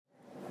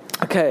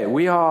Okay,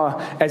 we are,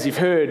 as you've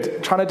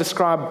heard, trying to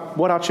describe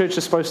what our church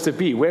is supposed to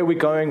be, where we're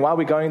going, why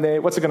we're going there,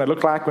 what's it going to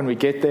look like when we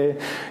get there.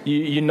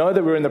 You know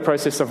that we're in the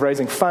process of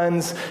raising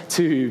funds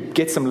to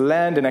get some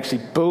land and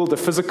actually build a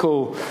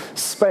physical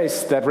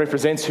space that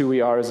represents who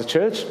we are as a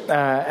church.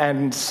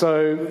 And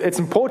so it's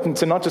important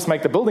to not just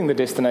make the building the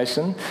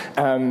destination,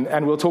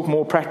 and we'll talk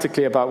more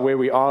practically about where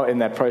we are in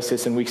that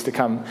process in weeks to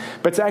come,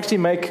 but to actually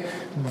make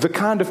the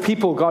kind of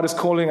people God is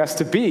calling us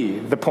to be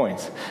the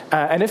point.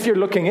 And if you're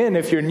looking in,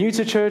 if you're new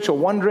to church,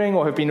 or wondering,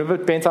 or have been a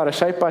bit bent out of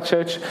shape by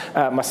church,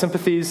 my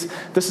sympathies,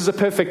 this is a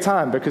perfect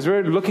time, because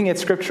we're looking at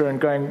Scripture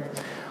and going,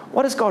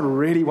 what does God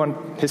really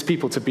want His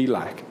people to be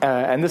like?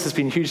 And this has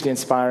been hugely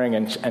inspiring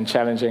and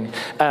challenging.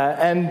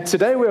 And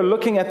today we're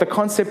looking at the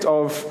concept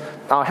of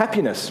our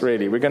happiness,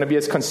 really. We're going to be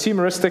as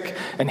consumeristic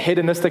and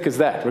hedonistic as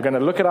that. We're going to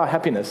look at our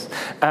happiness.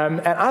 And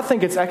I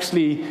think it's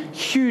actually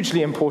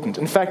hugely important.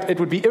 In fact,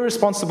 it would be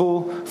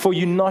irresponsible for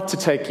you not to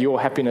take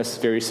your happiness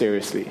very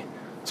seriously,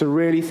 to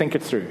really think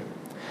it through.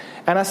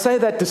 And I say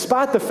that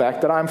despite the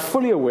fact that I'm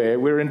fully aware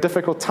we're in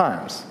difficult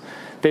times.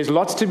 There's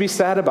lots to be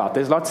sad about.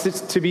 There's lots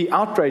to be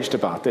outraged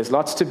about. There's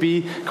lots to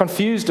be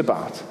confused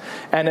about.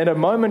 And in a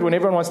moment when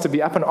everyone wants to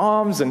be up in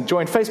arms and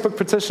join Facebook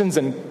petitions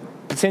and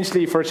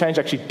potentially, for a change,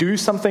 actually do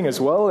something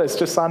as well as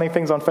just signing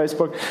things on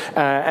Facebook,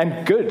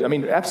 and good, I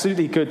mean,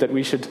 absolutely good that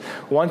we should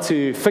want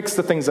to fix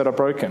the things that are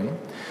broken,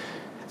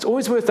 it's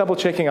always worth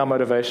double-checking our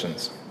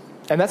motivations.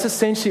 And that's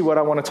essentially what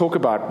I want to talk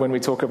about when we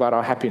talk about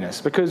our happiness.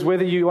 Because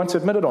whether you want to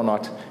admit it or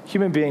not,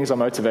 human beings are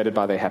motivated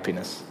by their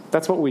happiness.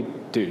 That's what we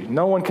do.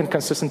 No one can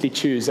consistently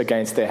choose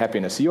against their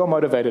happiness. You are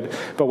motivated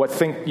by what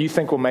you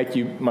think will make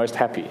you most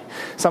happy.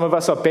 Some of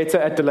us are better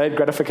at delayed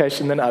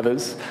gratification than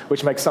others,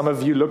 which makes some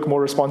of you look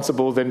more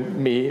responsible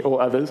than me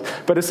or others.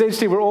 But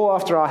essentially, we're all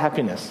after our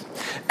happiness.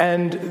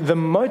 And the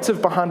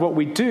motive behind what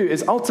we do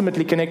is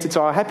ultimately connected to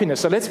our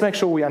happiness. So let's make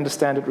sure we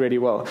understand it really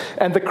well.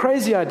 And the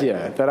crazy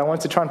idea that I want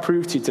to try and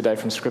prove to you today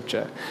from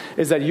Scripture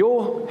is that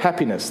your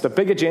happiness, the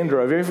big agenda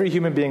of every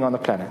human being on the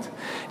planet,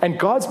 and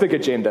God's big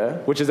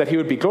agenda, which is that He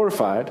would be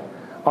glorified,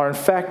 are in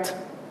fact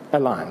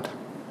aligned.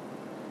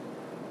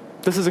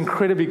 This is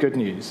incredibly good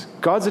news.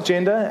 God's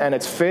agenda, and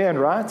it's fair and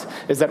right,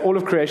 is that all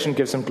of creation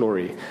gives Him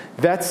glory.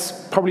 That's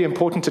probably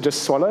important to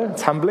just swallow.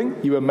 It's humbling.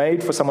 You were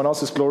made for someone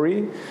else's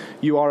glory.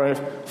 You are a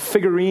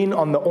figurine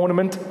on an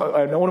ornament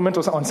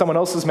on someone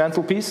else's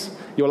mantelpiece.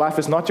 Your life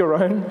is not your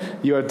own.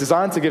 You are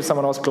designed to give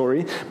someone else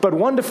glory. But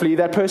wonderfully,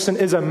 that person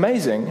is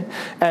amazing.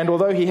 And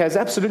although he has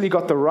absolutely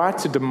got the right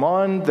to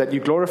demand that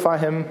you glorify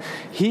him,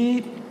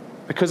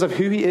 because of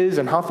who he is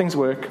and how things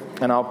work,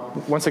 and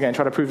I'll once again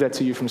try to prove that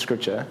to you from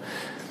Scripture,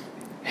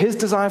 His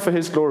desire for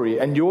His glory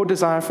and your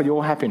desire for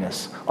your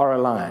happiness are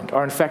aligned,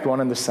 are in fact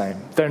one and the same.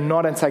 They're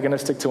not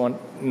antagonistic to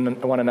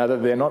one another.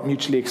 They're not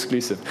mutually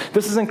exclusive.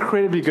 This is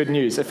incredibly good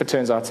news if it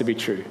turns out to be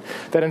true.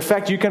 That in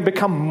fact you can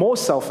become more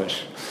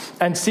selfish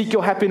and seek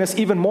your happiness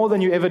even more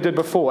than you ever did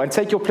before, and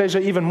take your pleasure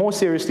even more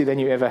seriously than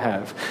you ever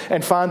have,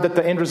 and find that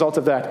the end result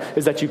of that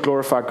is that you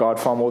glorify God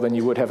far more than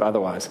you would have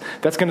otherwise.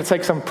 That's going to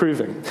take some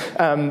proving.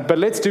 But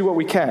let's do what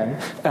we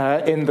can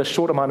in the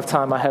short amount of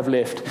time I have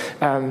left.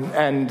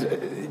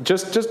 And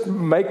just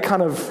make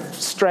kind of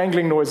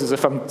strangling noises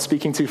if I'm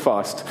speaking too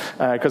fast,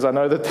 because I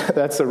know that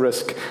that's a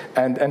risk,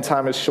 and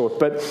time is short.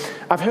 But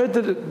I've heard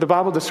that the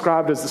Bible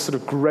described as this sort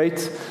of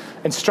great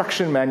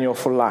instruction manual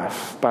for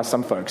life by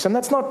some folks. And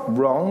that's not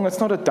wrong.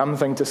 It's not a dumb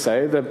thing to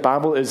say. The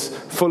Bible is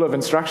full of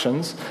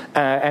instructions,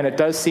 and it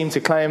does seem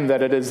to claim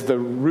that it is the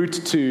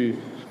route to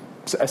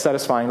a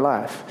satisfying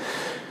life.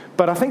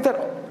 But I think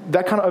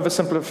that kind of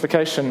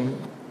oversimplification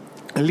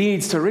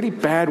leads to a really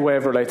bad way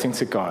of relating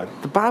to God.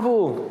 The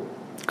Bible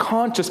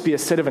can't just be a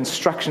set of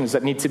instructions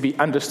that need to be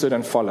understood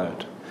and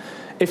followed,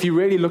 if you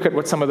really look at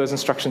what some of those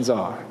instructions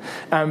are.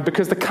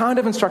 Because the kind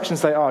of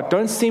instructions they are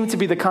don't seem to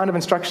be the kind of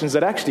instructions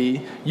that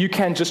actually you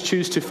can just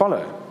choose to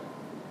follow.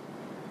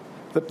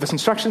 The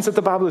instructions that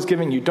the Bible is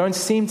giving you don't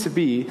seem to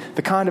be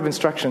the kind of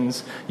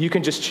instructions you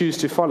can just choose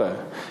to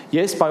follow.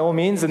 Yes, by all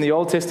means, in the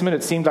Old Testament,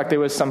 it seemed like there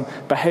was some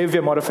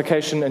behavior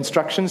modification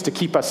instructions to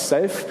keep us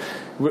safe.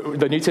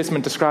 The New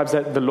Testament describes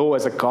that the law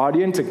as a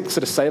guardian to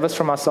sort of save us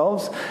from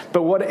ourselves.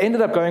 But what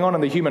ended up going on in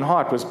the human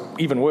heart was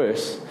even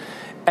worse.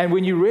 And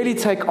when you really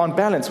take on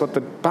balance what the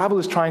Bible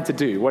is trying to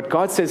do, what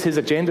God says His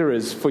agenda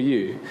is for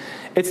you,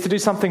 it's to do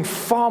something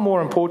far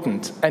more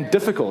important and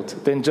difficult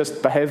than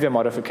just behavior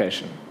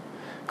modification.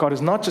 God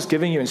is not just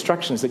giving you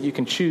instructions that you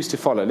can choose to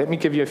follow. Let me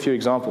give you a few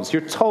examples.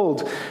 You're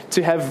told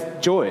to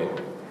have joy.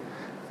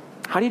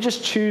 How do you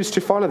just choose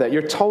to follow that?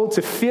 You're told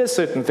to fear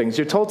certain things.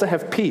 You're told to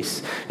have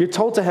peace. You're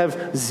told to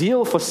have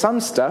zeal for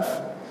some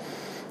stuff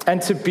and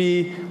to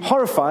be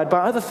horrified by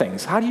other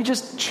things. How do you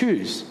just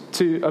choose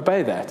to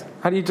obey that?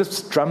 How do you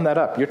just drum that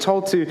up? You're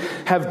told to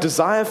have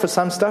desire for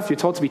some stuff. You're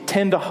told to be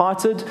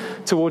tender-hearted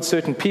towards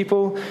certain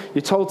people.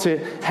 You're told to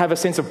have a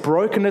sense of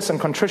brokenness and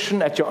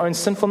contrition at your own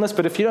sinfulness.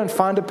 But if you don't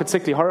find it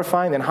particularly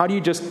horrifying, then how do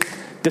you just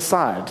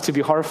decide to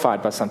be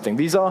horrified by something?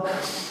 These are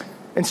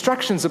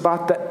instructions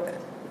about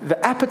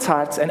the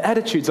appetites and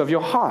attitudes of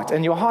your heart.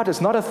 And your heart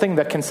is not a thing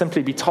that can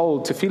simply be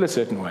told to feel a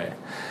certain way.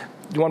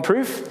 You want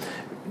proof?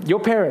 Your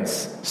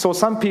parents saw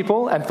some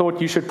people and thought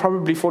you should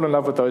probably fall in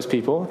love with those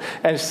people,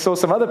 and saw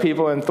some other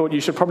people and thought you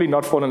should probably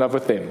not fall in love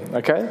with them,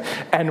 okay?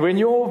 And when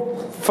your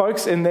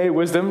folks in their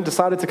wisdom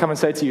decided to come and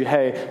say to you,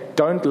 hey,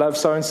 don't love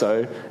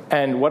so-and-so,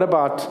 and what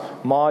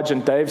about Marge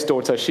and Dave's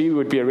daughter? She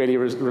would be a really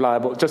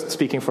reliable, just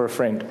speaking for a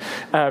friend,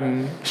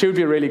 she would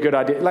be a really good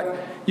idea. Like,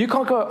 you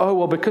can't go, oh,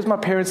 well, because my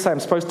parents say I'm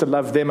supposed to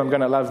love them, I'm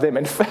going to love them.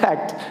 In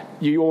fact,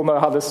 you all know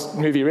how this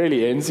movie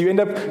really ends. You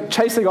end up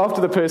chasing after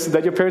the person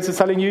that your parents are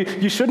telling you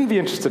you shouldn't be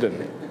interested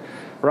in,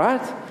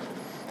 right?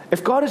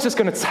 If God is just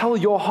going to tell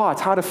your heart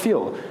how to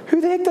feel,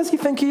 who the heck does he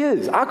think he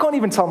is? I can't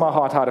even tell my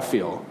heart how to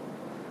feel.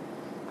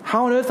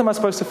 How on earth am I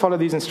supposed to follow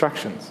these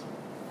instructions?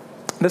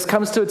 This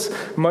comes to its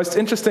most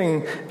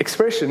interesting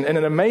expression in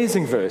an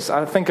amazing verse,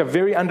 I think a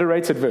very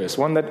underrated verse,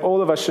 one that all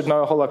of us should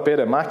know a whole lot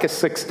better, Micah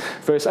 6,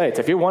 verse 8.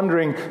 If you're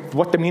wondering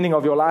what the meaning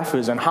of your life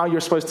is and how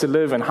you're supposed to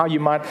live and how you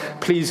might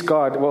please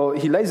God, well,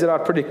 he lays it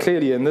out pretty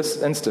clearly in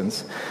this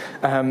instance.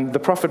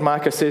 The prophet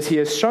Micah says, he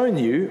has shown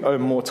you, O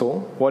mortal,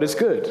 what is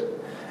good.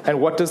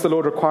 And what does the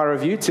Lord require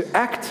of you? To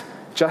act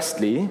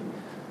justly.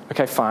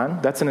 Okay,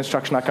 fine, that's an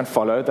instruction I can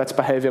follow. That's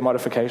behavior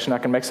modification. I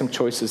can make some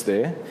choices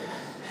there.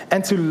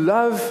 And to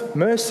love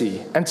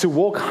mercy and to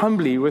walk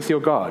humbly with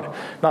your God.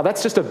 Now,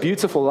 that's just a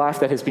beautiful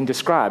life that has been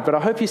described, but I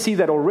hope you see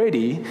that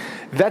already.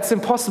 That's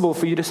impossible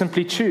for you to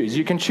simply choose.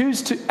 You can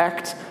choose to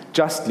act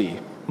justly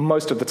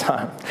most of the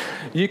time.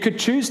 You could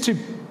choose to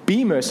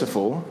be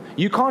merciful.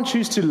 You can't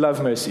choose to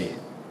love mercy.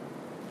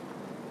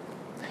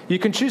 You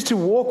can choose to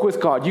walk with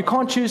God. You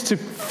can't choose to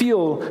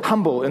feel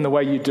humble in the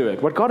way you do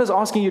it. What God is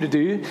asking you to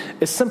do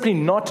is simply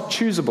not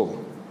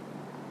choosable.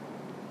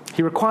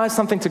 He requires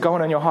something to go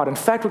on in your heart. In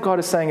fact, what God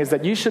is saying is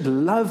that you should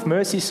love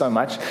mercy so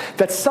much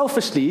that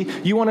selfishly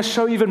you want to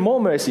show even more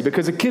mercy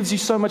because it gives you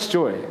so much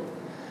joy.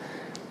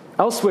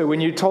 Elsewhere, when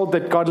you're told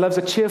that God loves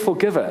a cheerful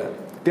giver,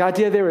 the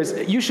idea there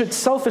is you should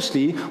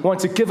selfishly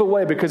want to give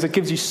away because it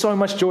gives you so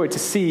much joy to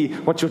see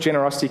what your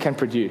generosity can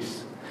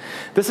produce.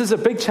 This is a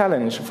big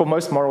challenge for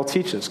most moral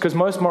teachers because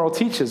most moral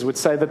teachers would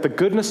say that the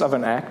goodness of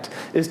an act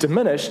is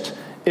diminished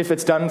if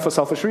it's done for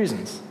selfish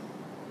reasons,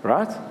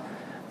 right?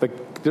 The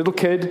little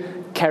kid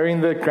carrying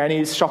the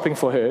granny's shopping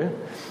for her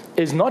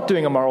is not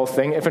doing a moral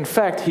thing if in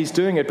fact he's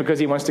doing it because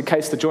he wants to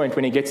case the joint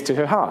when he gets to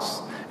her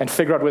house and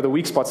figure out where the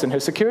weak spots in her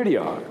security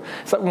are.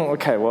 It's like,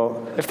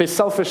 well, if there's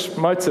selfish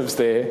motives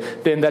there,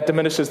 then that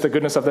diminishes the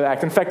goodness of the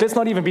act. In fact, let's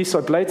not even be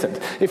so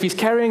blatant. If he's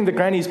carrying the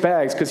granny's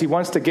bags because he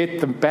wants to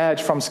get the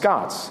badge from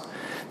Scouts,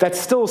 that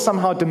still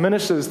somehow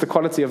diminishes the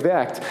quality of the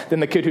act than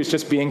the kid who's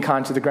just being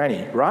kind to the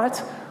granny,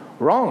 right?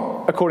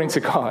 Wrong, according to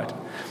God.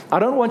 I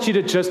don't want you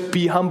to just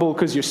be humble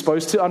because you're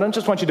supposed to. I don't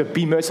just want you to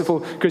be merciful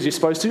because you're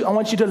supposed to. I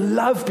want you to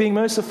love being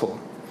merciful.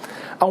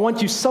 I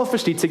want you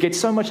selfishly to get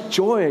so much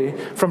joy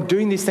from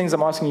doing these things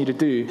I'm asking you to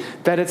do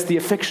that it's the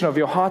affection of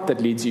your heart that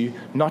leads you,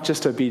 not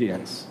just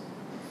obedience.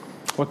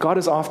 What God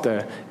is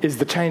after is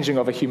the changing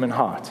of a human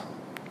heart.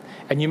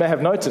 And you may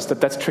have noticed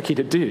that that's tricky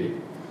to do.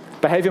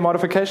 Behavior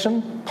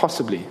modification?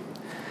 Possibly.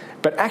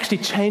 But actually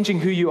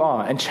changing who you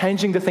are and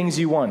changing the things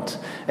you want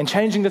and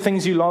changing the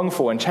things you long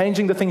for and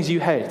changing the things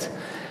you hate,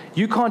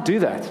 you can't do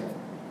that.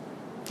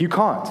 You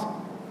can't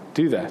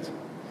do that.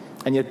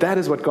 And yet that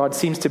is what God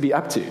seems to be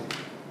up to.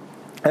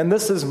 And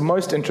this is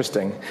most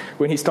interesting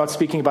when he starts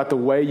speaking about the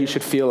way you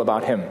should feel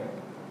about him.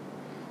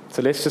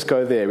 So let's just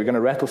go there. We're going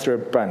to rattle through a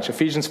bunch.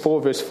 Ephesians 4,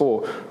 verse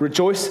 4.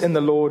 Rejoice in the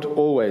Lord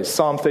always.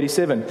 Psalm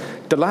 37.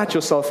 Delight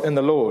yourself in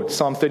the Lord.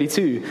 Psalm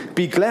 32.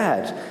 Be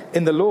glad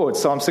in the Lord.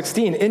 Psalm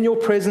 16. In your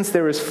presence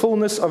there is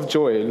fullness of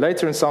joy.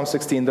 Later in Psalm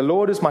 16. The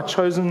Lord is my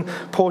chosen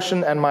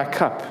portion and my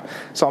cup.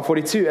 Psalm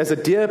 42. As a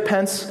deer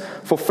pants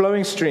for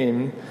flowing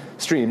streams,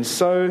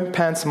 so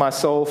pants my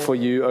soul for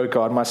you, O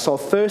God. My soul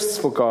thirsts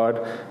for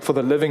God, for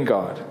the living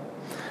God.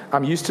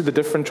 I'm used to the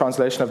different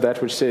translation of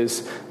that, which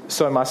says,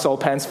 so my soul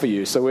pants for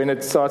you. So when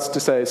it starts to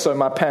say, so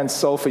my pants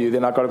soul for you,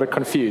 then I got a bit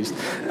confused.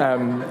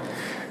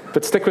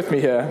 But stick with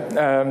me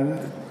here.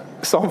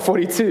 Psalm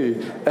 42.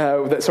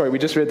 We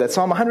just read that.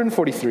 Psalm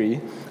 143.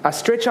 I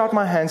stretch out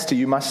my hands to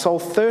you. My soul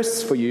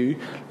thirsts for you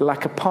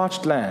like a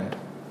parched land.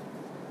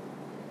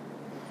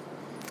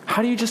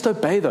 How do you just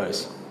obey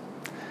those?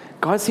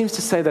 God seems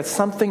to say that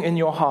something in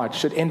your heart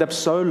should end up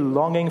so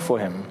longing for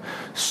him,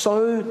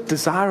 so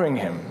desiring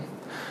him,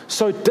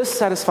 so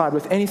dissatisfied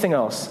with anything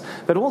else,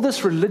 that all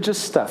this religious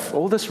stuff,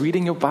 all this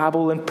reading your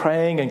Bible and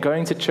praying and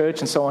going to church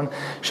and so on,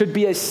 should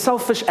be a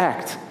selfish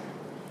act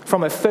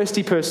from a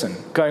thirsty person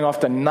going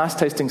after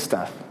nice-tasting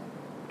stuff.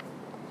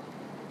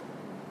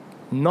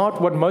 Not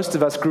what most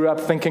of us grew up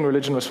thinking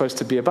religion was supposed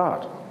to be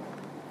about.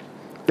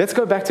 Let's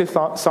go back to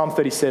Psalm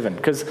 37,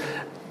 because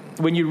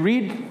when you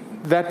read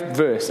that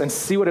verse and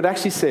see what it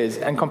actually says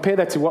and compare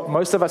that to what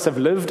most of us have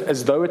lived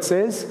as though it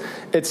says,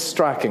 it's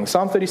striking.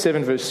 Psalm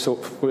 37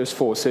 verse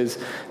 4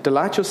 says,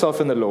 delight yourself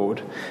in the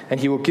Lord and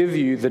he will give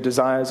you the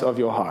desires of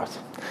your heart.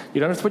 You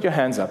don't have to put your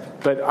hands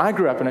up, but I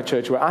grew up in a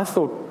church where I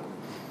thought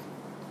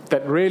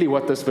that really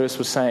what this verse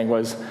was saying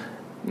was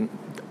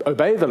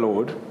obey the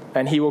Lord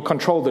and he will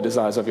control the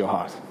desires of your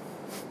heart.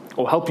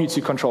 or help you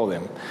to control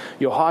them.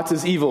 Your heart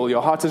is evil.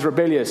 Your heart is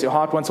rebellious. Your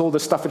heart wants all the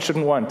stuff it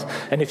shouldn't want.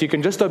 And if you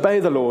can just obey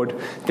the Lord,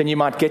 then you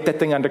might get that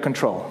thing under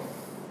control.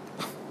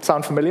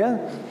 Sound familiar?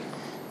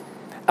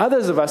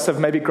 Others of us have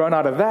maybe grown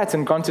out of that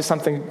and gone to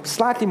something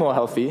slightly more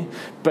healthy,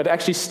 but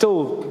actually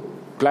still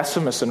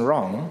blasphemous and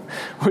wrong,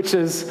 which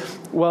is,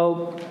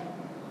 well,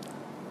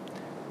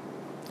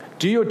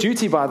 do your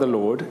duty by the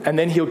Lord, and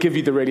then he'll give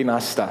you the really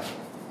nice stuff.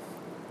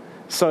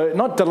 So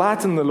not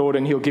delight in the Lord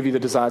and he'll give you the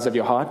desires of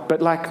your heart,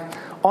 but like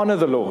honor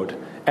the Lord,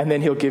 and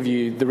then he'll give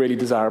you the really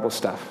desirable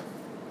stuff.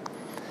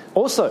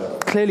 Also,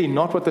 clearly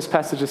not what this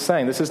passage is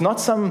saying. This is not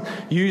some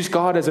use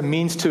God as a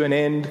means to an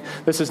end.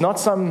 This is not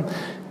some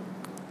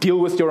deal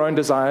with your own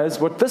desires.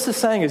 What this is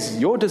saying is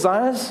your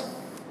desires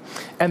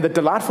and the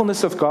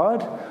delightfulness of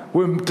God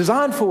were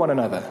designed for one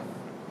another.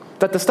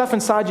 That the stuff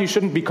inside you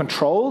shouldn't be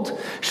controlled,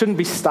 shouldn't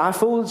be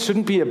stifled,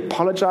 shouldn't be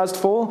apologized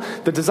for.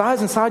 The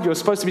desires inside you are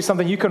supposed to be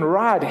something you can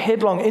ride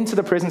headlong into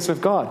the presence of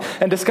God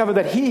and discover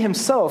that he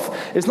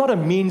himself is not a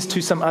means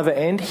to some other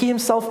end. He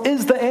himself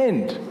is the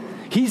end.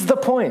 He's the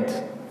point.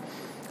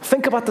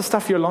 Think about the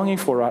stuff you're longing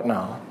for right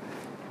now.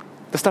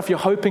 The stuff you're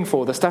hoping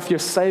for, the stuff you're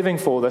saving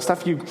for, the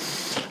stuff you're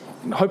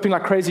hoping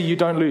like crazy you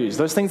don't lose.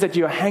 Those things that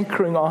you're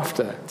hankering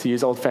after, to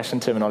use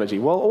old-fashioned terminology.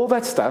 Well, all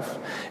that stuff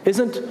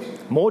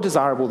isn't more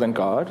desirable than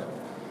God,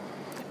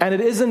 and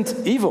it isn't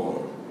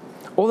evil.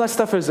 All that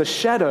stuff is a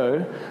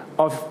shadow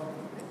of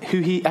who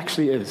he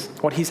actually is,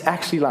 what he's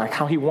actually like,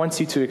 how he wants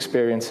you to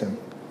experience him.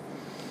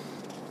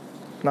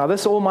 Now,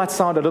 this all might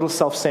sound a little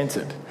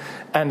self-centered,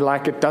 and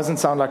like it doesn't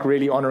sound like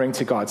really honoring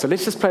to God. So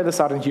let's just play this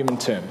out in human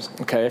terms,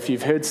 okay? If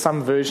you've heard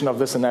some version of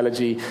this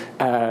analogy,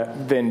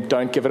 then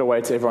don't give it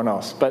away to everyone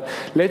else. But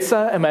let's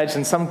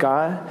imagine some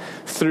guy,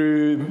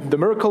 through the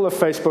miracle of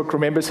Facebook,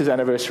 remembers his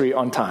anniversary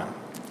on time,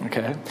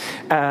 okay?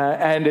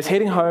 And is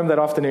heading home that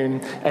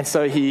afternoon, and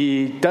so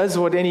he does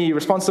what any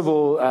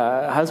responsible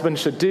husband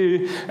should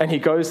do, and he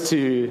goes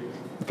to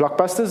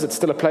Blockbusters. It's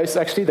still a place,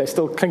 actually. They're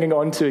still clinging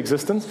on to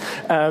existence.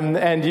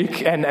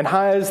 And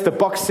hires the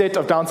box set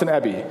of Downton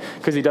Abbey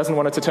because he doesn't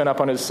want it to turn up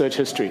on his search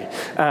history.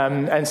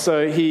 And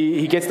so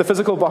he gets the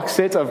physical box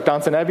set of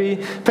Downton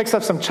Abbey, picks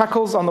up some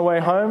chuckles on the way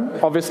home,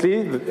 obviously,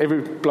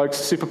 every bloke's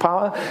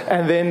superpower,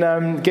 and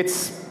then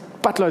gets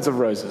buttloads of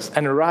roses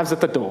and arrives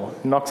at the door,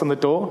 knocks on the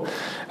door.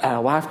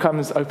 Wife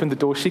comes, open the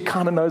door. She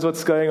kind of knows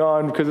what's going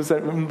on because it's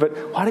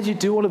but why did you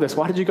do all of this?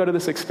 Why did you go to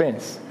this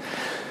expense?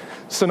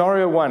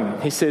 Scenario 1,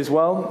 he says,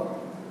 well,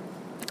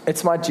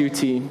 it's my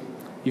duty.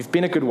 You've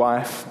been a good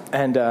wife,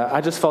 and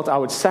I just felt I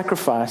would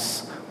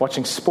sacrifice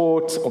watching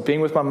sport or being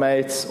with my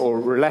mates or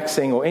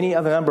relaxing or any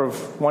other number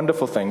of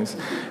wonderful things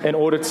in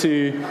order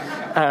to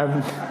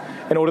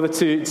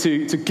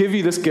give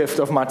you this gift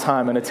of my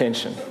time and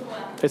attention.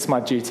 It's my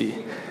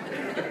duty.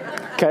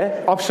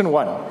 Okay, option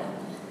 1.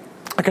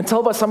 I can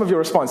tell by some of your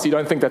response you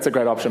don't think that's a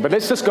great option, but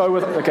let's just go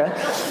with, okay.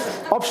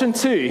 Option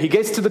 2, he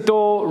gets to the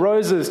door,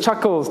 roses,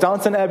 chuckles,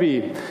 Downton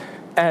Abbey,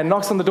 and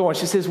knocks on the door, and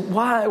she says,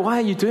 why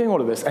are you doing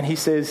all of this? And he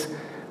says,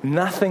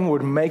 nothing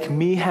would make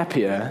me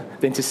happier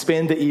than to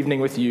spend the evening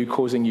with you,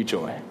 causing you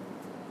joy.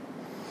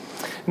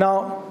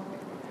 Now,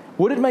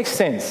 would it make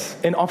sense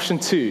in option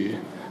 2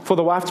 for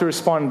the wife to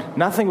respond,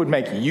 nothing would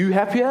make you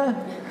happier?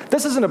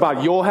 This isn't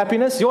about your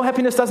happiness. Your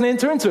happiness doesn't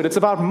enter into it. It's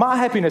about my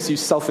happiness, you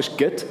selfish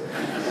git.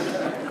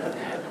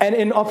 And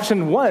in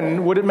option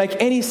 1, would it make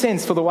any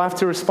sense for the wife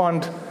to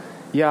respond,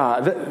 yeah,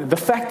 the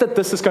fact that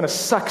this is going to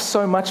suck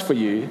so much for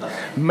you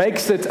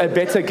makes it a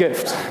better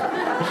gift.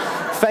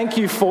 Thank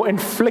you for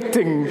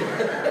inflicting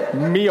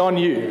me on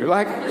you.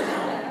 Like,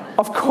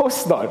 of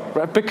course not,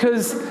 right?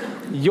 Because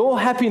your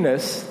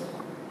happiness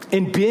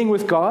in being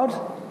with God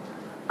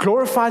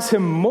glorifies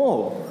him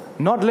more,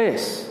 not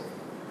less.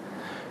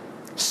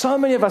 So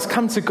many of us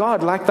come to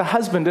God like the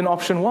husband in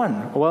option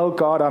 1. Well,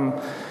 God,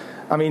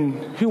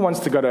 who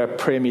wants to go to a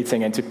prayer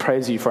meeting and to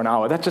praise you for an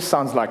hour? That just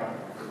sounds like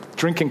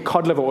drinking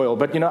cod liver oil.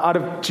 But, out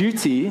of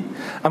duty,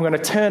 I'm going to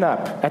turn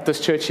up at this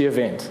churchy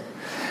event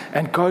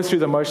and go through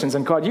the motions.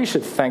 And God, you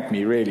should thank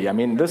me, really.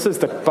 This is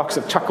the box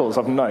of chuckles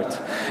of note.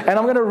 And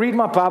I'm going to read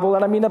my Bible.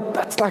 And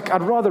that's like,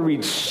 I'd rather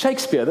read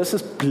Shakespeare. This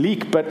is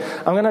bleak, but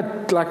I'm going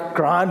to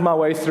grind my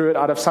way through it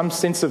out of some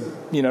sense of,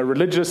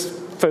 religious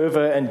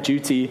fervor and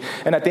duty.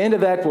 And at the end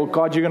of that, well,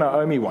 God, you're going to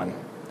owe me one.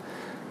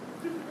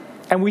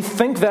 And we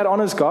think that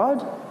honors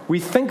God. We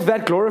think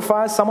that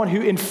glorifies someone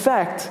who, in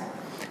fact,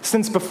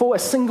 since before a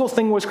single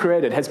thing was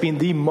created, has been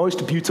the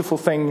most beautiful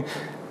thing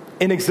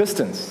in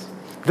existence.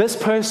 This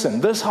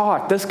person, this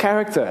heart, this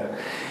character.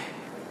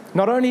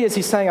 Not only is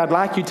he saying, I'd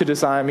like you to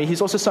desire me,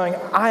 he's also saying,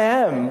 I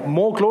am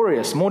more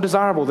glorious, more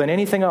desirable than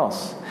anything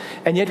else.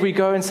 And yet we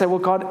go and say, well,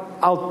 God,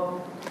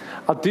 I'll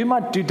do my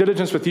due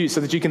diligence with you so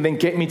that you can then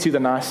get me to the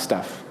nice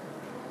stuff.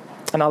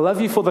 And I'll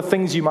love you for the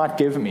things you might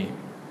give me.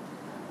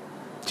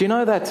 Do you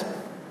know that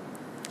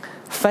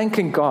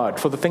thanking God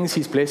for the things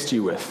he's blessed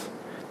you with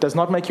does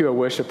not make you a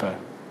worshiper?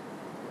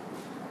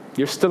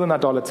 You're still an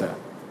idolater.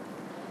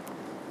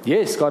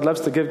 Yes, God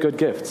loves to give good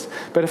gifts.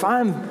 But if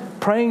I'm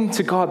praying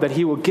to God that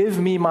he will give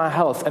me my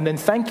health and then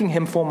thanking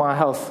him for my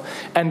health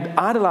and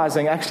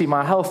idolizing actually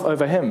my health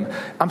over him,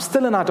 I'm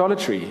still in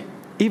idolatry.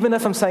 Even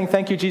if I'm saying,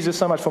 thank you, Jesus,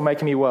 so much for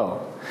making me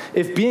well.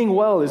 If being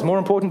well is more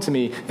important to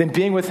me than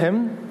being with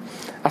him,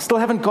 I still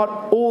haven't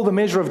got all the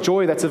measure of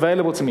joy that's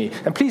available to me.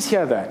 And please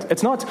hear that.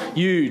 It's not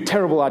you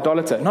terrible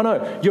idolater.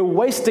 No. You're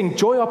wasting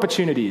joy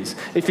opportunities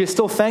if you're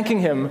still thanking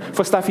him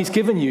for stuff he's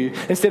given you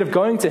instead of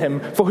going to him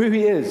for who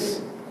he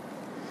is.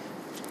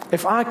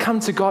 If I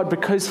come to God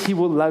because he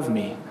will love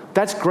me,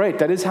 that's great.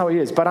 That is how he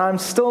is. But I'm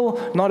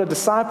still not a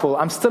disciple.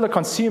 I'm still a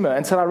consumer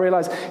until I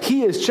realize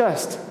he is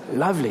just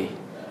lovely.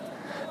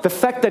 The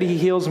fact that he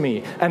heals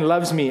me and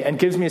loves me and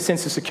gives me a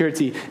sense of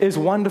security is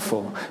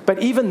wonderful.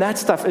 But even that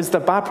stuff is the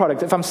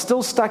byproduct. If I'm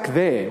still stuck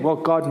there, well,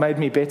 God made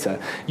me better.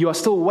 You are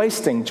still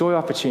wasting joy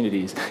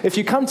opportunities. If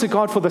you come to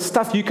God for the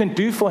stuff you can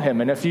do for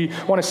him, and if you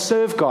want to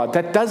serve God,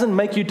 that doesn't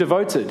make you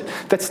devoted.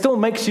 That still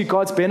makes you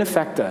God's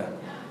benefactor.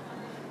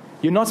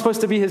 You're not supposed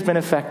to be his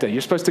benefactor.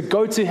 You're supposed to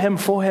go to him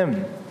for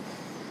him.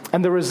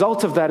 And the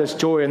result of that is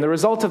joy, and the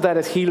result of that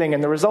is healing,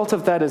 and the result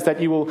of that is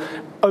that you will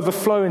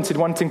overflow into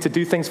wanting to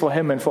do things for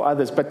him and for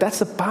others. But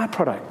that's a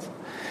byproduct.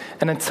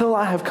 And until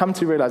I have come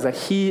to realize that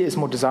he is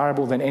more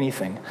desirable than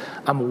anything,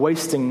 I'm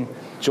wasting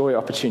joy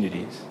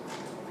opportunities.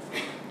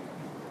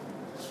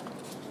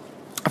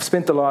 I've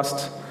spent the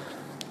last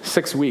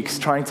 6 weeks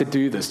trying to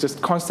do this,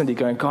 just constantly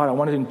going, God, I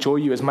want to enjoy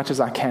you as much as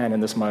I can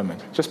in this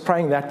moment. Just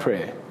praying that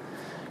prayer.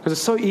 Because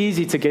it's so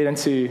easy to get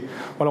into,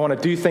 well, I want to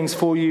do things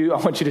for you. I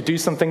want you to do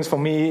some things for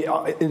me.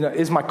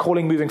 Is my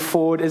calling moving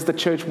forward? Is the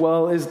church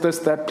well? Is this,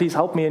 that? Please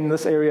help me in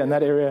this area and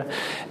that area.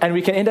 And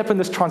we can end up in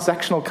this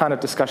transactional kind of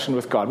discussion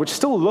with God, which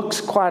still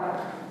looks quite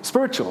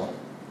spiritual.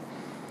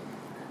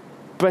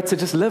 But to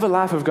just live a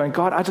life of going,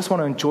 God, I just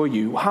want to enjoy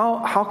you.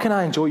 How can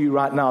I enjoy you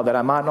right now that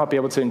I might not be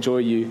able to enjoy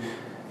you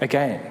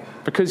again?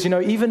 Because,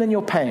 even in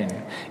your pain,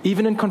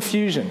 even in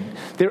confusion,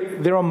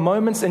 there are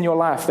moments in your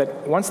life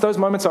that once those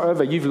moments are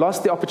over, you've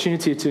lost the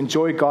opportunity to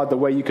enjoy God the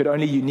way you could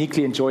only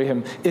uniquely enjoy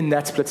him in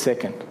that split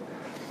second.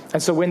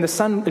 And so when the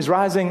sun is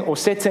rising or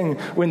setting,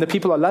 when the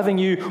people are loving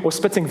you or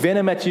spitting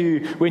venom at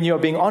you, when you're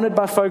being honored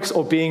by folks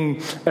or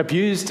being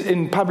abused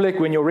in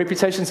public, when your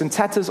reputation's in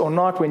tatters or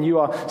not, when you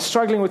are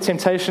struggling with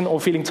temptation or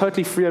feeling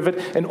totally free of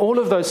it, in all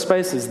of those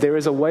spaces, there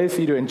is a way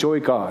for you to enjoy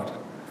God.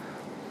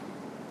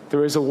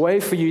 There is a way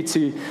for you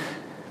to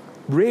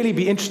really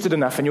be interested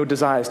enough in your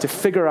desires to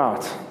figure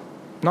out,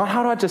 not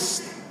how do I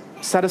just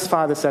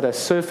satisfy this at a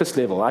surface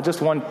level. I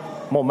just want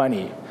more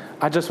money.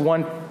 I just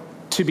want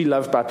to be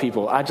loved by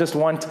people. I just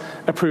want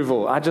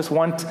approval. I just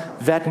want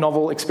that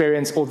novel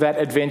experience or that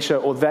adventure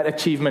or that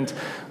achievement.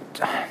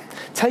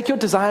 Take your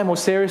desire more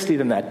seriously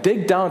than that.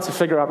 Dig down to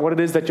figure out what it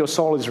is that your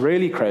soul is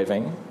really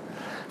craving.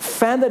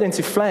 Fan that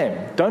into flame.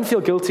 Don't feel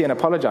guilty and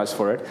apologize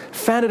for it.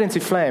 Fan it into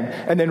flame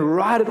and then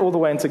ride it all the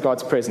way into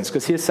God's presence,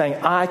 because he's saying,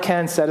 I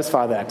can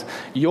satisfy that.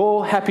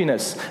 Your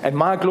happiness and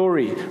my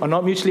glory are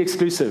not mutually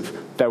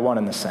exclusive. They're one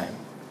and the same.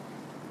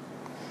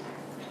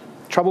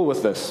 Trouble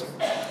with this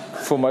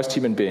for most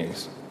human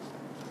beings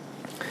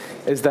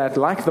is that,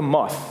 like the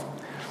moth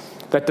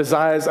that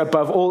desires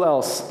above all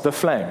else the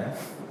flame,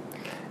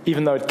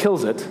 even though it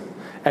kills it,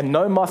 and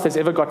no moth has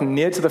ever gotten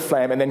near to the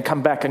flame and then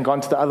come back and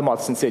gone to the other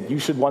moths and said, you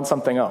should want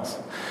something else.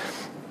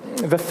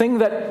 The thing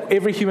that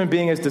every human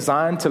being is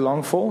designed to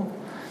long for,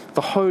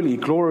 the holy,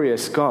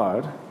 glorious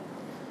God,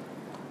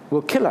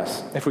 will kill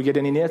us if we get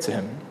any near to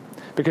him.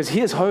 Because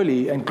he is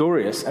holy and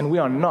glorious and we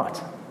are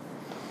not.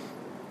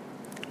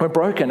 We're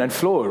broken and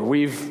flawed.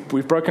 We've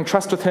broken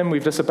trust with him.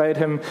 We've disobeyed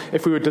him.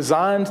 If we were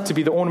designed to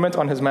be the ornament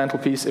on his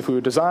mantelpiece, if we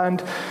were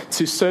designed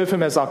to serve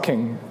him as our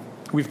king,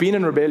 we've been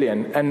in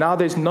rebellion, and now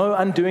there's no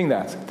undoing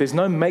that. There's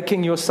no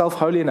making yourself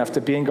holy enough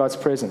to be in God's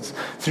presence.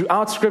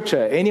 Throughout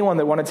Scripture, anyone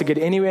that wanted to get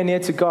anywhere near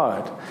to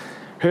God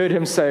heard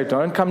him say,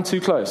 don't come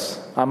too close,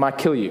 I might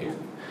kill you.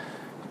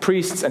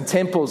 Priests and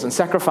temples and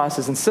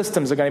sacrifices and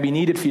systems are going to be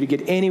needed for you to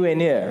get anywhere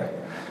near,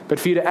 but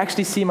for you to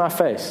actually see my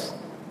face,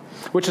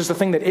 which is the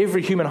thing that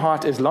every human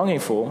heart is longing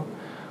for,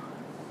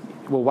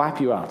 will wipe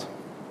you out.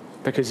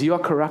 Because you are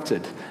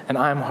corrupted and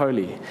I am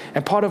holy.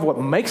 And part of what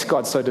makes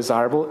God so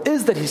desirable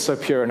is that he's so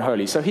pure and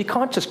holy. So he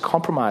can't just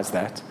compromise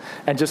that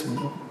and just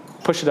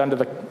push it under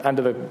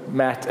the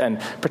mat and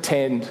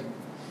pretend.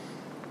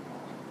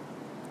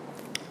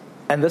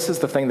 And this is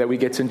the thing that we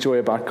get to enjoy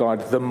about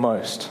God the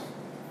most.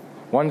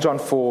 1 John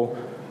 4,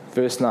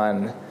 verse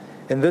 9.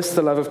 In this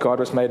the love of God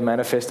was made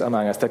manifest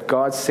among us, that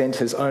God sent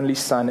his only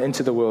Son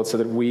into the world so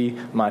that we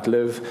might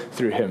live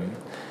through him.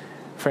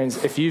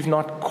 Friends, if you've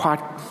not quite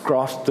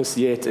grasped this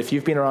yet, if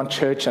you've been around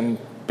church and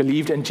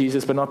believed in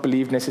Jesus but not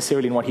believed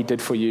necessarily in what he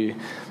did for you,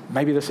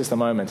 maybe this is the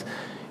moment.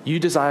 You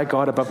desire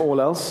God above all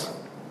else,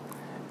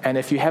 and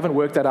if you haven't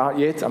worked that out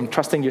yet, I'm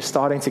trusting you're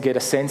starting to get a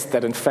sense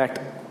that, in fact,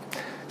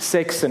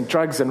 sex and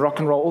drugs and rock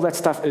and roll, all that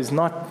stuff it's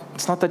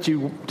not that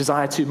you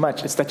desire too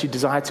much, it's that you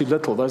desire too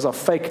little. Those are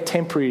fake,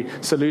 temporary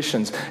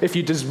solutions. If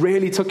you just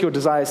really took your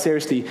desire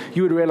seriously,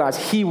 you would realize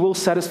he will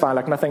satisfy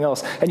like nothing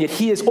else, and yet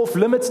he is off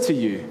limits to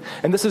you.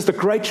 And this is the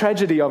great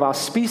tragedy of our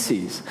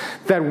species,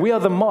 that we are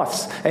the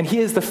moths, and he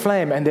is the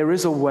flame, and there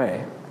is a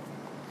way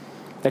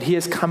that he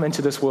has come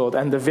into this world,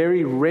 and the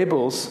very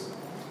rebels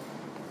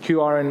who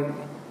are in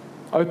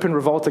open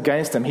revolt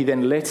against him, he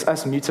then lets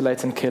us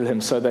mutilate and kill him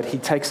so that he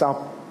takes our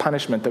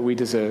punishment that we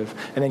deserve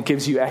and then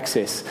gives you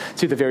access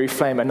to the very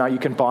flame, and now you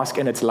can bask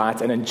in its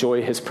light and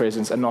enjoy his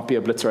presence and not be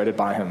obliterated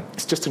by him.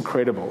 It's just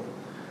incredible.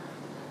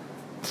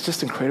 It's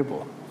just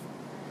incredible.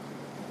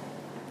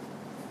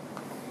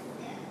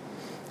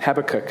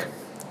 Habakkuk,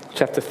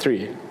 chapter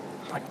 3.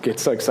 I get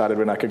so excited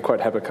when I can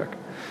quote Habakkuk.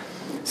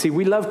 See,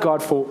 we love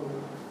God for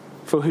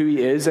who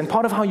he is, and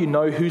part of how you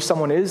know who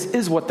someone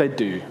is what they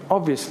do,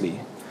 obviously.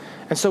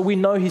 And so we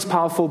know he's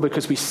powerful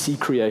because we see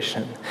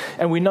creation.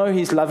 And we know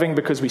he's loving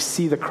because we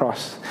see the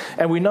cross.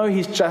 And we know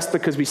he's just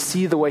because we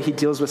see the way he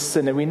deals with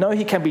sin. And we know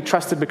he can be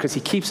trusted because he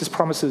keeps his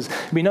promises.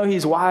 We know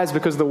he's wise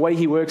because of the way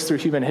he works through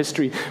human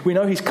history. We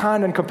know he's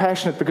kind and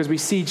compassionate because we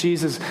see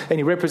Jesus and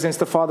he represents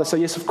the Father. So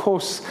yes, of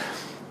course,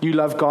 you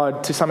love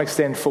God to some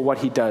extent for what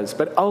he does.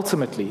 But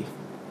ultimately,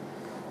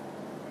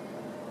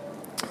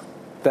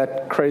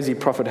 that crazy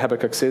prophet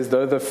Habakkuk says,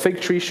 though the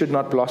fig tree should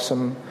not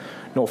blossom,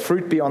 nor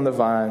fruit be on the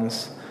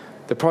vines,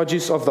 the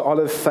produce of the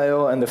olive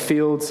fail, and the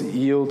fields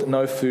yield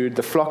no food,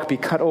 the flock be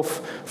cut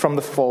off from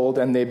the fold,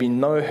 and there be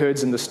no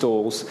herds in the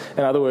stalls.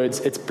 In other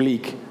words, it's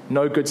bleak.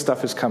 No good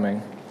stuff is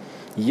coming.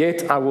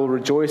 Yet I will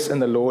rejoice in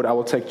the Lord. I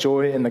will take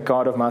joy in the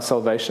God of my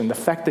salvation. The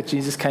fact that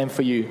Jesus came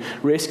for you,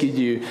 rescued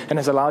you, and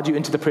has allowed you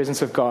into the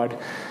presence of God,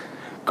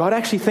 God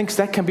actually thinks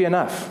that can be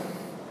enough.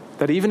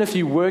 That even if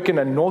you work in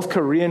a North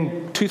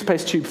Korean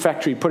toothpaste tube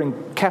factory,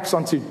 putting caps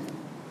onto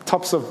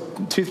tops of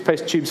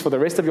toothpaste tubes for the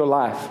rest of your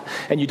life,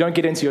 and you don't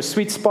get into your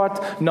sweet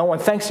spot, no one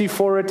thanks you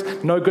for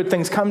it, no good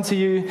things come to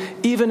you,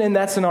 even in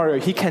that scenario,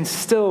 he can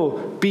still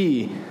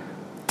be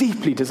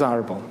deeply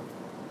desirable.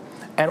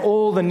 And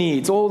all the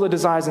needs, all the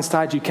desires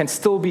inside you can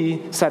still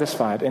be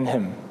satisfied in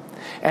him.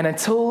 And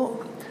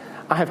until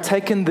I have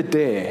taken the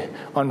dare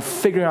on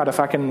figuring out if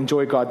I can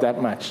enjoy God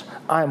that much,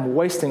 I am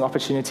wasting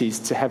opportunities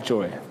to have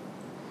joy.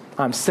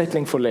 I'm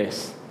settling for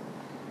less.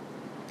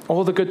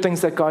 All the good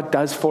things that God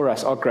does for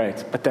us are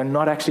great, but they're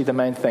not actually the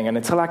main thing. And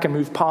until I can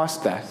move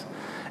past that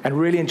and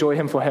really enjoy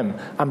him for him,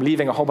 I'm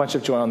leaving a whole bunch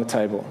of joy on the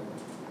table.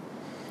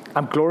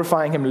 I'm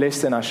glorifying him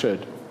less than I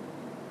should.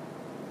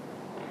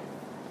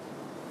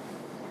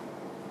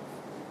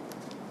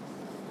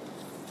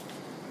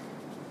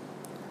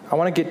 I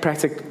want to get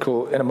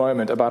practical in a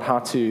moment about how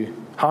to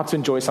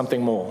enjoy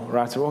something more,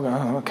 right? So we're all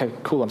going, okay,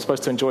 cool, I'm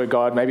supposed to enjoy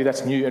God. Maybe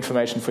that's new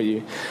information for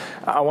you.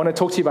 I want to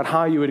talk to you about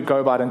how you would go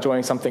about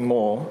enjoying something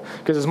more,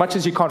 because as much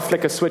as you can't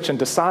flick a switch and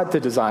decide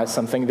to desire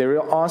something,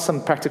 there are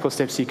some practical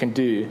steps you can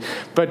do.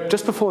 But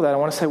just before that, I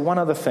want to say one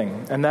other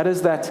thing, and that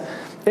is that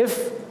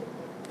if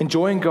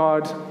enjoying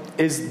God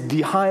is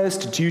the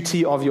highest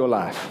duty of your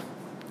life,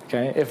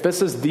 okay, if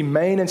this is the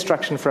main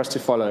instruction for us to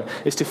follow,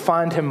 is to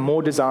find him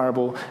more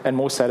desirable and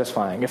more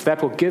satisfying. If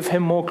that will give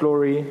him more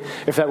glory,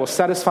 if that will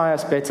satisfy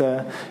us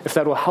better, if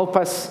that will help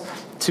us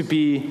to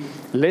be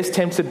less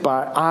tempted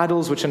by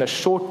idols, which in a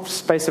short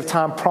space of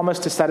time promise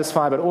to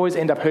satisfy, but always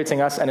end up hurting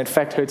us and in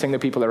fact hurting the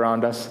people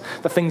around us,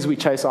 the things we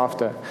chase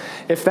after.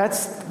 If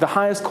that's the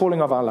highest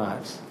calling of our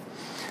lives,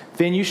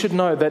 then you should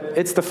know that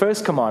it's the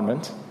first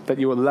commandment, that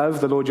you will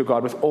love the Lord your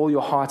God with all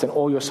your heart and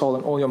all your soul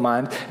and all your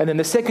mind. And then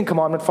the second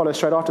commandment follows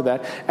straight after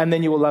that, and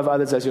then you will love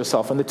others as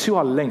yourself. And the two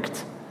are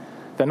linked.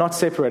 They're not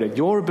separated.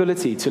 Your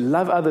ability to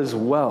love others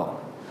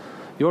well,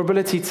 your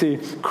ability to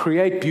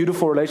create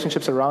beautiful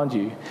relationships around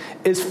you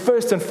is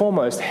first and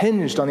foremost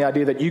hinged on the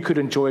idea that you could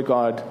enjoy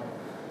God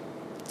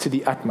to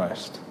the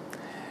utmost.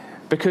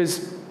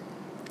 Because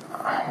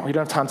we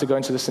don't have time to go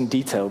into this in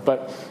detail,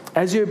 but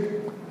as you're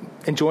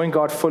enjoying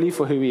God fully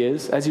for who he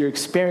is, as you're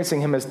experiencing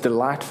him as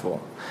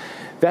delightful,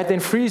 that then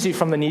frees you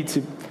from the need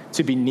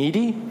to be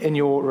needy in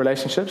your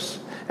relationships,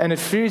 and it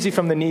frees you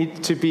from the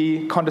need to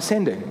be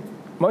condescending.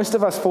 Most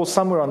of us fall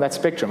somewhere on that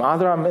spectrum.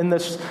 Either I'm in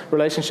this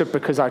relationship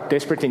because I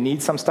desperately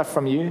need some stuff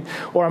from you,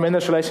 or I'm in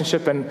this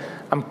relationship and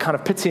I'm kind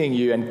of pitying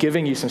you and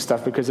giving you some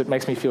stuff because it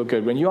makes me feel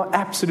good. When you are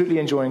absolutely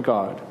enjoying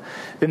God,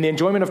 then the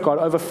enjoyment of God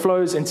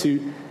overflows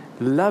into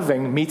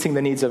loving, meeting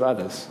the needs of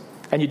others.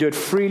 And you do it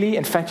freely.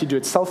 In fact, you do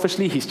it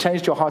selfishly. He's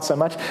changed your heart so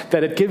much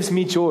that it gives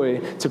me joy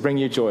to bring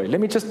you joy. I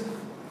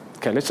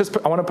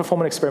want to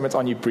perform an experiment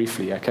on you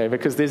briefly, okay?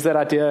 Because there's that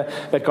idea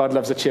that God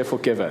loves a cheerful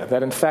giver.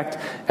 That in fact,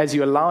 as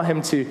you allow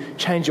him to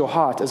change your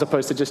heart as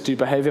opposed to just do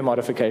behavior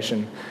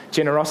modification,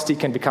 generosity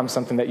can become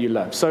something that you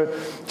love. So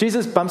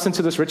Jesus bumps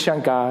into this rich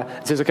young guy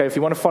and says, okay, if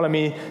you want to follow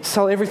me,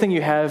 sell everything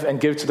you have and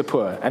give to the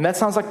poor. And that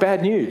sounds like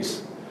bad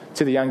news.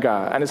 to the young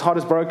guy. And his heart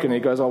is broken. And he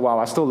goes, oh, wow,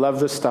 I still love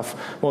this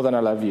stuff more than I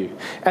love you.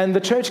 And the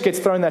church gets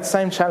thrown that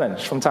same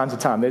challenge from time to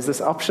time. There's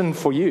this option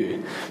for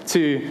you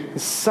to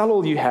sell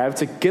all you have,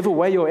 to give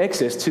away your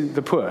excess to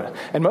the poor.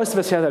 And most of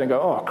us hear that and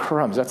go, oh,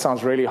 crumbs, that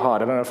sounds really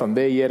hard. I don't know if I'm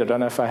there yet. I don't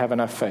know if I have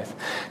enough faith.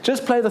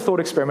 Just play the thought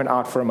experiment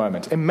out for a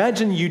moment.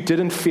 Imagine you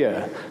didn't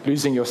fear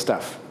losing your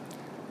stuff.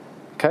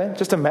 Okay?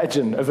 Just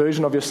imagine a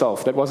version of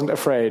yourself that wasn't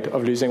afraid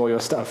of losing all your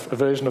stuff, a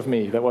version of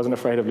me that wasn't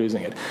afraid of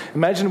losing it.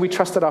 Imagine we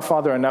trusted our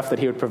Father enough that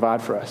he would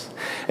provide for us.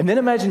 And then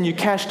imagine you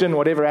cashed in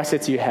whatever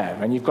assets you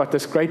have, and you've got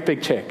this great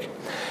big check.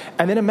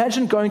 And then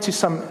imagine going to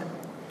some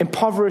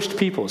impoverished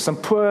people, some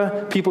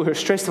poor people who are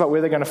stressed about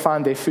where they're going to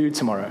find their food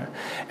tomorrow.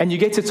 And you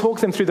get to talk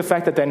them through the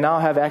fact that they now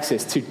have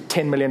access to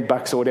 $10 million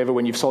or whatever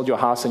when you've sold your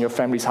house and your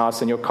family's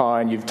house and your car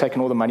and you've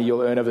taken all the money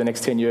you'll earn over the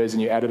next 10 years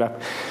and you add it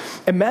up.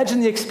 Imagine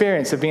the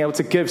experience of being able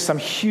to give some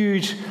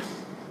huge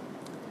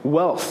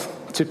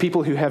wealth to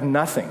people who have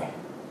nothing.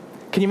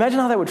 Can you imagine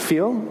how that would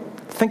feel?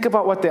 Think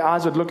about what their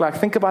eyes would look like.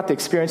 Think about the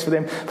experience for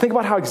them. Think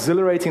about how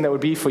exhilarating that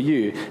would be for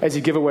you as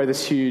you give away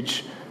this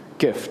huge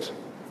gift.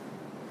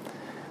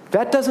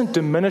 That doesn't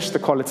diminish the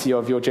quality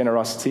of your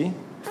generosity,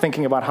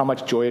 thinking about how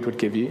much joy it would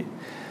give you.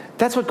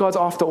 That's what God's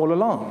after all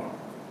along.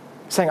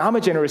 Saying, I'm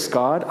a generous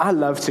God. I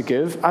love to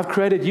give. I've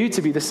created you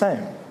to be the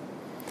same.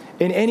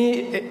 In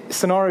any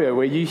scenario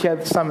where you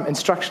hear some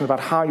instruction about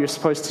how you're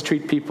supposed to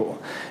treat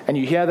people, and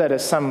you hear that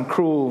as some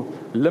cruel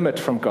limit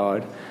from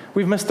God,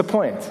 we've missed the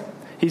point.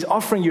 He's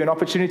offering you an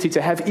opportunity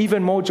to have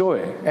even more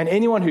joy. And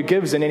anyone who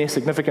gives in any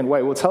significant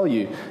way will tell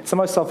you, it's the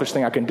most selfish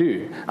thing I can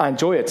do. I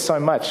enjoy it so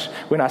much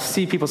when I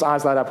see people's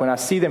eyes light up, when I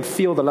see them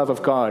feel the love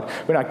of God,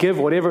 when I give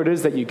whatever it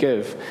is that you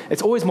give.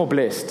 It's always more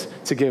blessed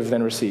to give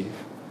than receive.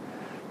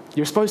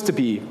 You're supposed to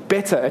be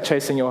better at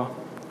chasing your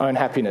own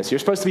happiness. You're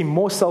supposed to be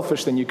more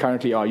selfish than you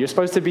currently are. You're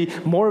supposed to be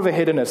more of a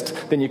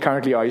hedonist than you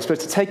currently are. You're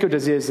supposed to take your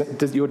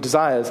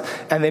desires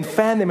and then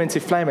fan them into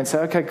flame and say,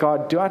 okay,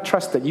 God, do I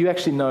trust that you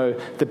actually know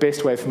the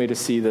best way for me to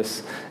see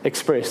this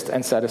expressed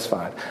and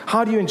satisfied?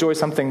 How do you enjoy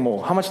something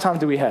more? How much time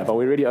do we have? Are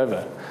we really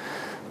over?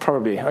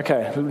 Probably.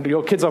 Okay.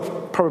 Your kids are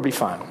probably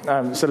fine.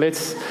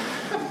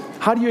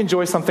 How do you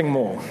enjoy something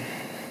more?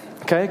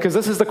 Okay, because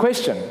this is the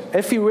question.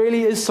 If he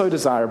really is so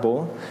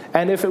desirable,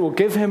 and if it will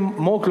give him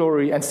more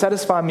glory and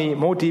satisfy me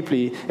more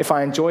deeply if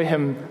I enjoy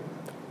him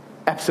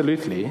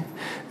absolutely,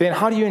 then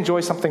how do you enjoy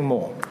something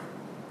more?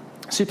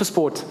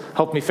 Supersport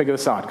helped me figure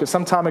this out, because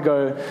some time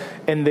ago,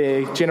 in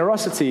their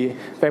generosity,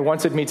 they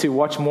wanted me to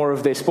watch more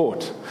of their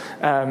sport.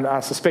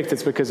 I suspect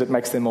it's because it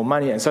makes them more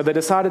money. And so they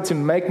decided to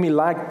make me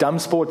like dumb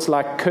sports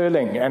like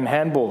curling and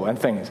handball and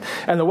things.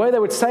 And the way they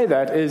would say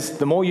that is,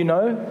 the more you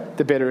know,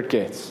 the better it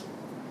gets.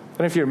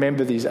 I don't know if you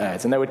remember these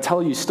ads, and they would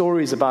tell you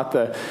stories about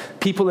the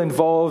people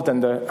involved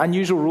and the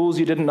unusual rules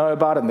you didn't know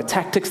about and the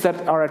tactics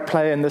that are at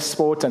play in this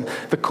sport and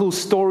the cool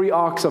story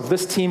arcs of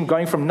this team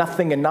going from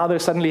nothing and now they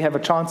suddenly have a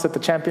chance at the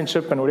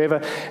championship and whatever.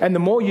 And the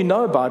more you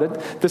know about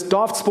it, this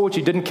daft sport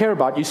you didn't care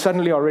about, you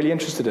suddenly are really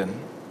interested in,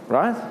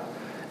 right?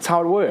 It's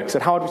how it works.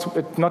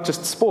 It's not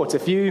just sports.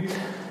 If you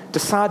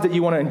decide that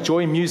you want to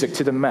enjoy music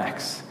to the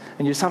max,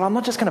 and you decide, I'm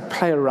not just going to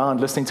play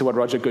around listening to what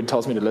Roger Good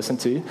tells me to listen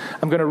to.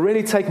 I'm going to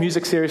really take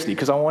music seriously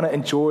because I want to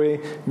enjoy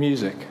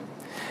music.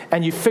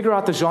 And you figure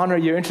out the genre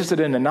you're interested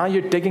in, and now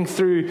you're digging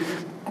through,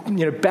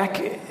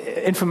 back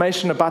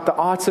information about the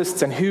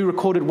artists and who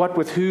recorded what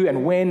with who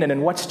and when and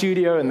in what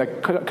studio and the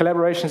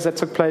collaborations that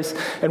took place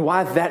and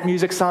why that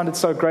music sounded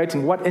so great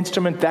and what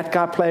instrument that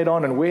guy played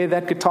on and where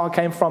that guitar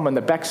came from and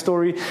the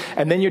backstory.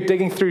 And then you're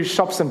digging through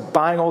shops and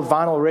buying old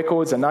vinyl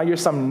records, and now you're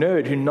some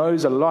nerd who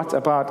knows a lot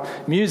about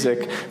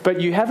music, but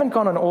you haven't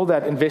gone on all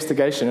that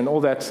investigation and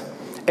all that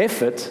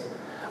effort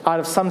out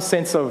of some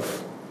sense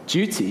of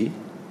duty.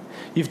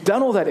 You've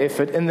done all that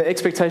effort in the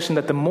expectation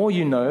that the more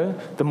you know,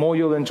 the more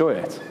you'll enjoy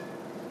it.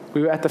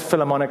 We were at the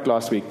Philharmonic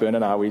last week, Bern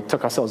and I. We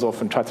took ourselves off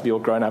and tried to be all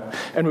grown up.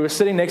 And we were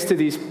sitting next to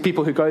these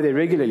people who go there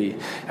regularly.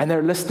 And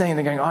they're listening and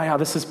they're going, oh yeah,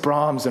 this is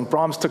Brahms. And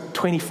Brahms took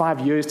 25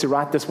 years to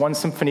write this one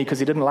symphony because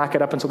he didn't like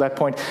it up until that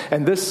point.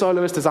 And this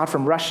soloist is out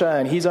from Russia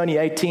and he's only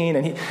 18.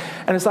 And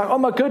it's like, oh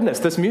my goodness,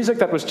 this music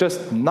that was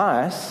just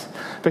nice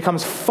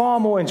becomes far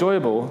more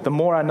enjoyable the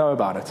more I know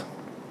about it.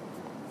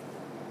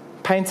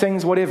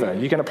 Paintings, whatever.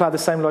 You can apply the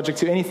same logic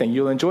to anything.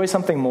 You'll enjoy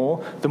something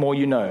more the more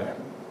you know.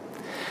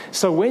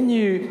 So when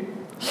you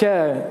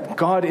hear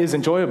God is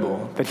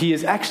enjoyable, that he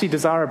is actually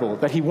desirable,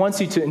 that he wants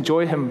you to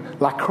enjoy him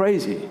like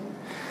crazy,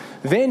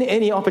 then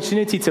any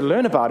opportunity to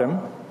learn about him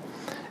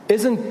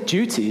isn't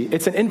duty,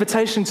 it's an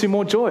invitation to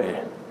more joy.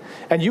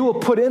 And you will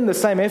put in the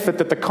same effort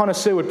that the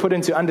connoisseur would put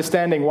into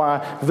understanding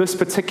why this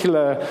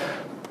particular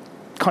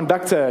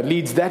conductor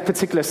leads that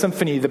particular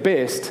symphony the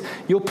best,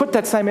 you'll put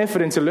that same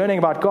effort into learning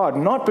about God,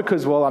 not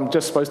because, well, I'm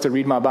just supposed to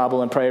read my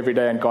Bible and pray every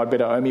day and God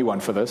better owe me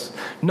one for this.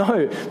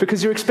 No,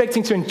 because you're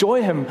expecting to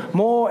enjoy him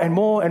more and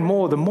more and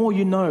more. The more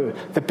you know,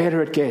 the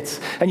better it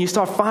gets. And you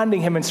start finding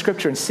him in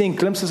Scripture and seeing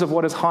glimpses of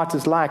what his heart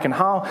is like and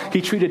how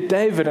he treated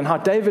David and how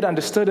David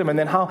understood him, and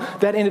then how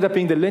that ended up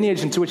being the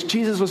lineage into which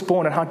Jesus was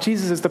born, and how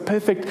Jesus is the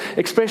perfect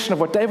expression of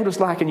what David was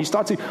like. And you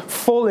start to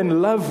fall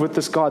in love with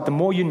this God. The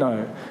more you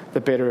know,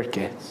 the better it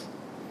gets.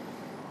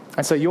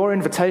 And so your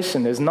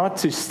invitation is not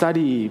to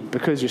study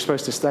because you're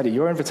supposed to study.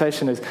 Your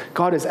invitation is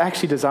God is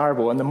actually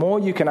desirable. And the more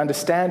you can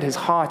understand his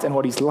heart and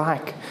what he's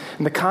like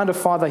and the kind of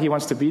father he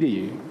wants to be to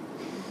you,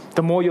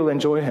 the more you'll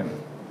enjoy him.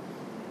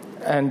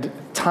 And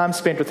time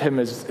spent with him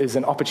is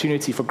an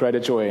opportunity for greater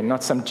joy and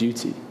not some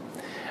duty.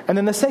 And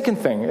then the second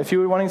thing, if you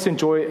were wanting to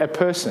enjoy a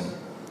person,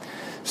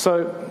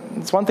 so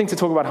it's one thing to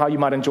talk about how you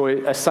might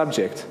enjoy a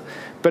subject,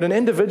 but an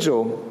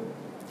individual,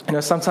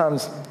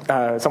 sometimes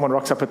someone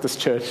rocks up at this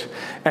church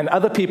and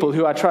other people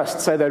who I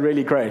trust say they're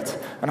really great.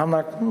 And I'm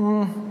like,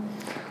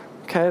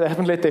 okay, they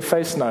haven't let their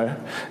face know.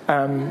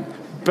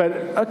 But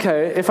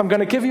okay, if I'm going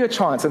to give you a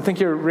chance and think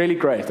you're really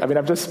great, I mean,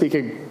 I'm just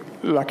speaking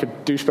like a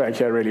douchebag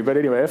here, really. But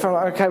anyway, if I'm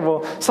like, okay,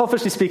 well,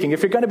 selfishly speaking,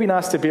 if you're going to be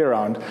nice to be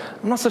around,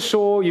 I'm not so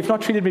sure, you've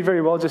not treated me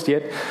very well just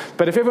yet,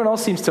 but if everyone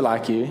else seems to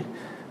like you,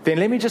 then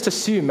let me just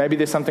assume maybe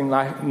there's something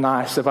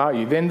nice about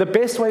you. Then the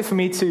best way for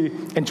me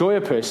to enjoy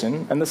a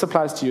person, and this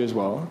applies to you as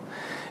well,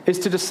 is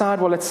to decide,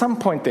 well, at some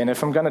point then,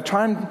 if I'm going to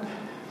try and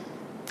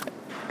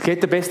get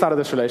the best out of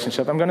this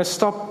relationship, I'm going to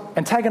stop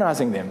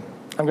antagonizing them.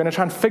 I'm going to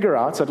try and figure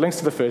out, so it links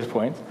to the first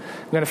point,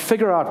 I'm going to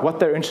figure out what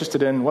they're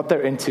interested in, what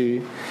they're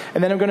into,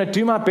 and then I'm going to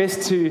do my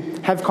best to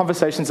have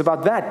conversations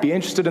about that, be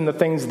interested in the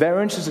things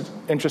they're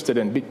interested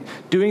in, be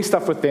doing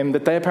stuff with them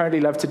that they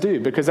apparently love to do,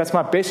 because that's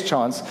my best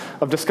chance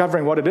of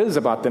discovering what it is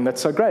about them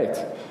that's so great.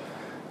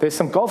 There's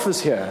some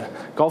golfers here.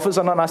 Golfers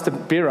are not nice to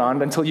be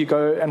around until you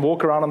go and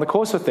walk around on the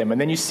course with them,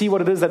 and then you see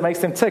what it is that makes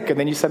them tick, and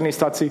then you suddenly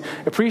start to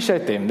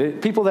appreciate them. They're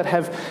people that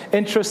have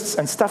interests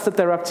and stuff that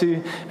they're up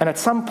to, and at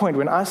some point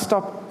when I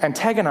stop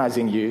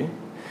antagonizing you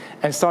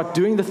and start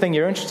doing the thing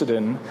you're interested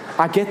in,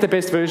 I get the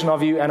best version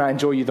of you and I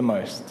enjoy you the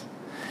most.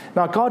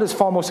 Now, God is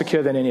far more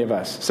secure than any of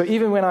us. So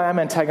even when I am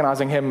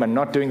antagonizing him and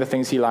not doing the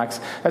things he likes,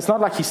 it's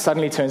not like he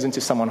suddenly turns into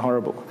someone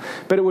horrible.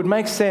 But it would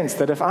make sense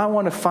that if I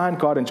want to find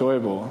God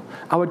enjoyable,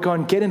 I would go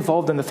and get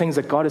involved in the things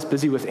that God is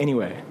busy with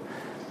anyway.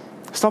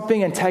 Stop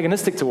being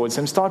antagonistic towards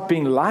him. Start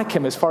being like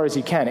him as far as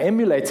you can.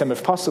 Emulate him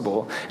if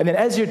possible. And then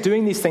as you're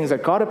doing these things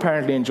that God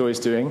apparently enjoys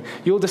doing,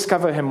 you'll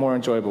discover him more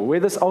enjoyable. Where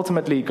this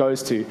ultimately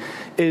goes to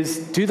is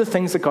do the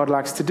things that God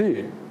likes to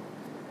do.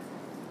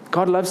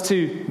 God loves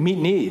to meet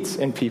needs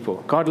in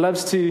people. God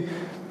loves to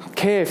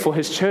care for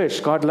his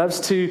church. God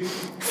loves to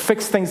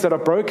fix things that are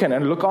broken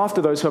and look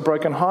after those who are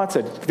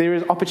brokenhearted. There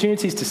are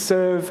opportunities to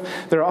serve.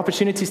 There are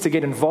opportunities to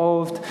get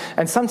involved.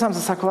 And sometimes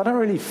it's like, well, I don't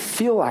really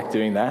feel like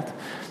doing that.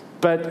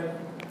 But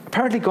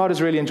apparently God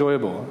is really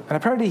enjoyable. And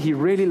apparently he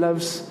really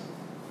loves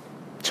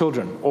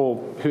children or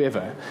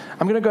whoever.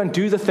 I'm going to go and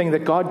do the thing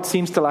that God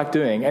seems to like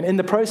doing, and in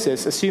the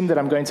process assume that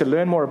I'm going to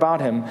learn more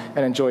about him and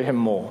enjoy him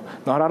more,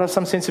 not out of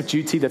some sense of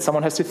duty that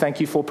someone has to thank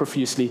you for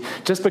profusely,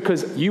 just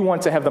because you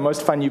want to have the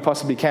most fun you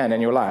possibly can in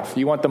your life.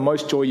 You want the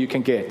most joy you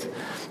can get,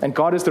 and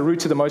God is the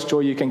root to the most joy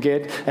you can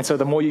get. And so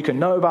the more you can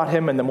know about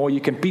him and the more you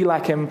can be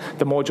like him,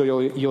 the more joy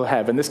you'll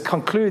have. And this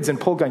concludes in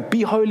Paul going,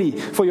 be holy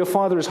for your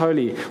Father is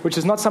holy, which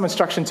is not some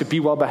instruction to be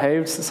well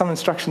behaved, it's some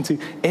instruction to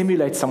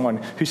emulate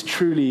someone who's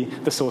truly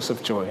the source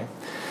of joy.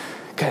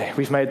 Okay,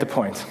 we've made the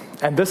point.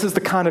 And this is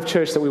the kind of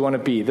church that we want to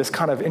be, this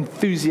kind of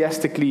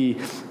enthusiastically,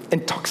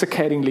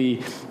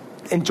 intoxicatingly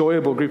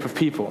enjoyable group of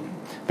people,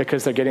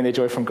 because they're getting their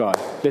joy from God.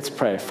 Let's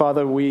pray.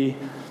 Father, we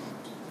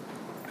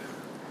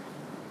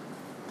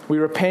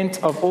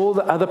repent of all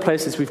the other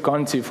places we've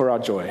gone to for our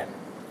joy.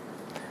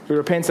 We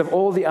repent of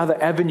all the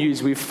other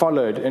avenues we've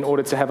followed in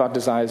order to have our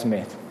desires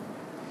met.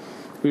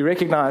 We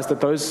recognize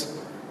that those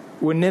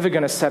were never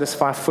going to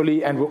satisfy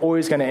fully, and we're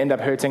always going to end up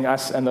hurting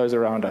us and those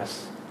around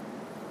us.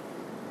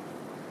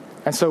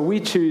 And so we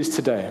choose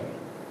today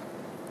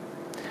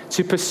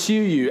to pursue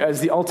you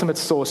as the ultimate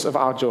source of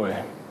our joy,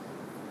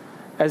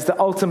 as the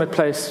ultimate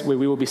place where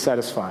we will be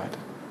satisfied.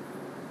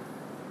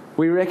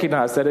 We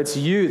recognize that it's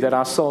you that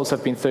our souls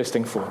have been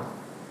thirsting for.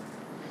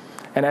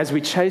 And as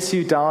we chase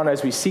you down,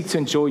 as we seek to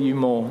enjoy you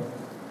more,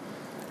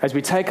 as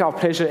we take our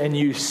pleasure in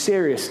you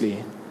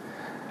seriously,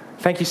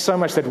 thank you so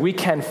much that we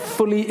can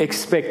fully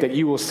expect that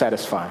you will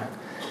satisfy,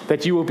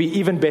 that you will be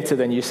even better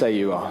than you say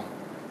you are.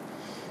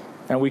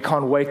 And we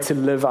can't wait to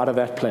live out of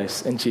that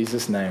place. In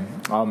Jesus' name,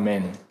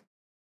 amen.